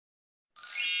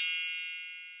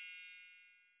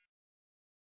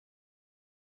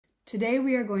Today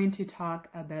we are going to talk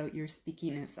about your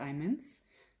speaking assignments.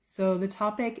 So the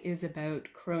topic is about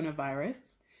coronavirus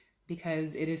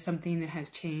because it is something that has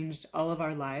changed all of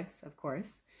our lives, of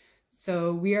course.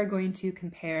 So we are going to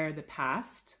compare the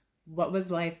past, what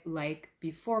was life like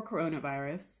before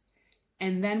coronavirus,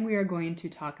 and then we are going to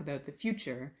talk about the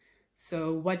future.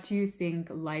 So what do you think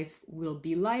life will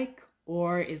be like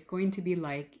or is going to be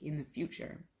like in the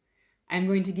future? I'm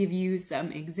going to give you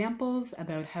some examples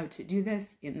about how to do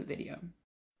this in the video.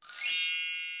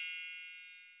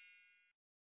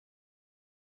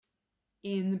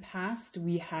 In the past,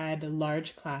 we had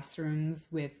large classrooms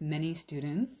with many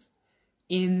students.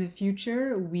 In the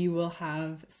future, we will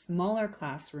have smaller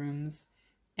classrooms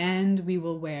and we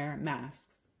will wear masks.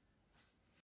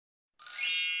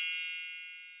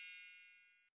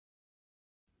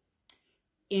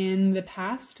 In the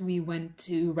past, we went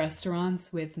to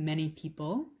restaurants with many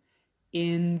people.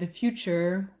 In the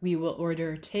future, we will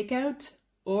order takeout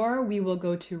or we will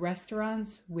go to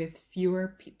restaurants with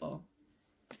fewer people.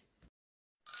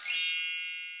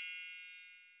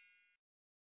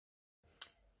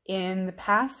 In the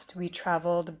past, we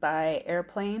traveled by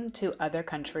airplane to other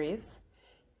countries.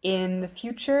 In the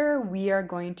future, we are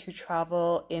going to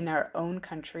travel in our own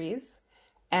countries,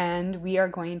 and we are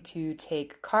going to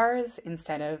take cars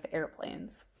instead of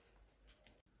airplanes.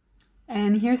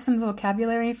 And here's some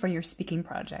vocabulary for your speaking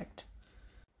project.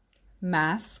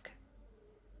 Mask.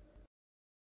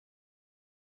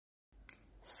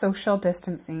 Social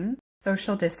distancing.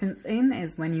 Social distancing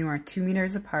is when you are 2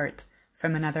 meters apart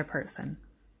from another person.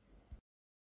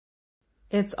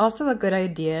 It's also a good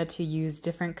idea to use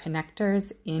different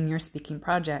connectors in your speaking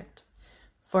project.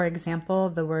 For example,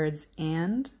 the words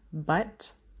and,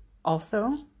 but,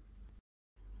 also,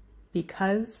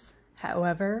 because,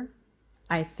 however,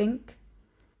 I think.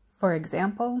 For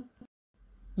example,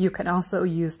 you can also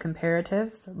use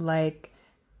comparatives like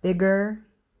bigger,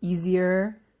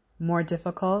 easier, more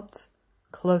difficult,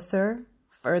 closer,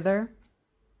 further.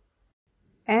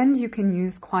 And you can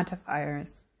use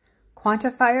quantifiers.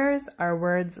 Quantifiers are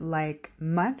words like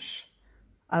much,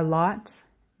 a lot,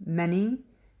 many,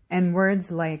 and words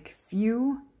like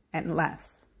few and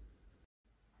less.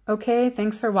 Okay,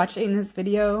 thanks for watching this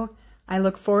video. I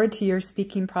look forward to your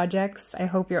speaking projects. I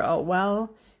hope you're all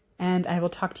well, and I will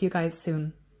talk to you guys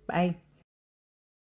soon. Bye.